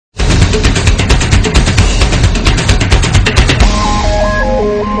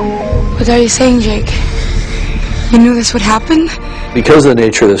What are you saying, Jake? You knew this would happen? Because of the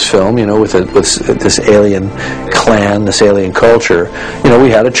nature of this film, you know, with this alien clan, this alien culture, you know,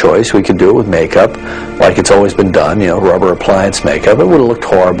 we had a choice. We could do it with makeup, like it's always been done, you know, rubber appliance makeup. It would have looked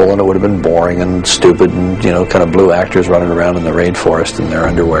horrible, and it would have been boring and stupid, and, you know, kind of blue actors running around in the rainforest in their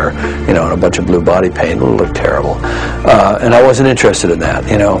underwear, you know, and a bunch of blue body paint. It would have looked terrible. And I wasn't interested in that.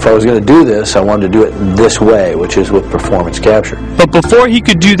 You know, if I was going to do this, I wanted to do it this way, which is with performance capture. But before he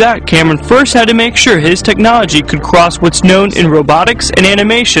could do that, Cameron first had to make sure his technology could cross what's known in robotics and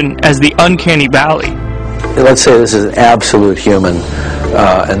animation as the uncanny valley. Let's say this is an absolute human,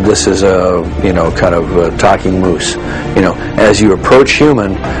 and this is a, you know, kind of a talking moose. You know, as you approach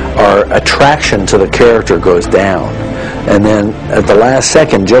human, our attraction to the character goes down, and then at the last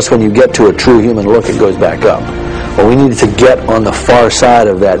second, just when you get to a true human look, it goes back up. Well, we needed to get on the far side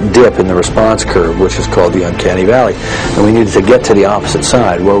of that dip in the response curve, which is called the uncanny valley, and we needed to get to the opposite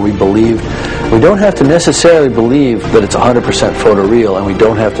side, where we believed we don't have to necessarily believe that it's 100% photoreal, and we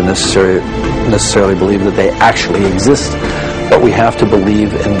don't have to necessarily believe that they actually exist, but we have to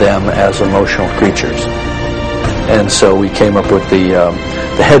believe in them as emotional creatures. And so we came up with the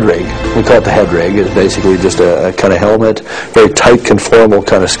head rig. We call it the head rig. It's basically just a kind of helmet, very tight, conformal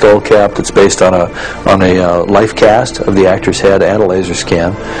kind of skull cap that's based on a life cast of the actor's head and a laser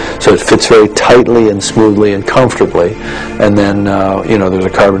scan. So it fits very tightly and smoothly and comfortably. And then you know, there's a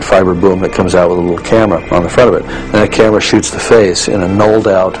carbon fiber boom that comes out with a little camera on the front of it. And that camera shoots the face in a nulled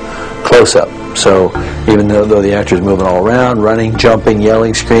out close-up. So even though the actor's moving all around, running, jumping,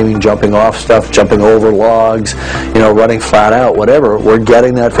 yelling, screaming, jumping off stuff, jumping over logs, you know, running flat out, whatever, we're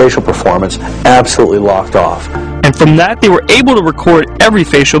getting that facial performance absolutely locked off. And from that, they were able to record every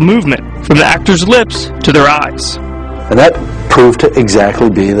facial movement, from the actor's lips to their eyes. And that proved to exactly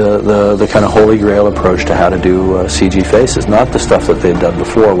be the kind of holy grail approach to how to do CG faces, not the stuff that they'd done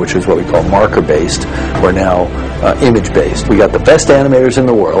before, which is what we call marker-based. We're now image-based. We got the best animators in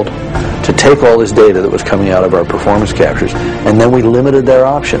the world to take all this data that was coming out of our performance captures, and then we limited their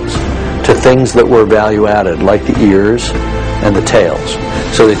options to things that were value-added, like the ears and the tails.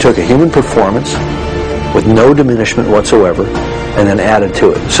 So they took a human performance with no diminishment whatsoever, and then added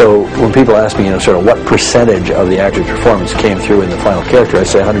to it. So when people ask me, you know, sort of what percentage of the actor's performance came through in the final character, I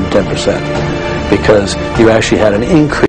say 110%, because you actually had an increase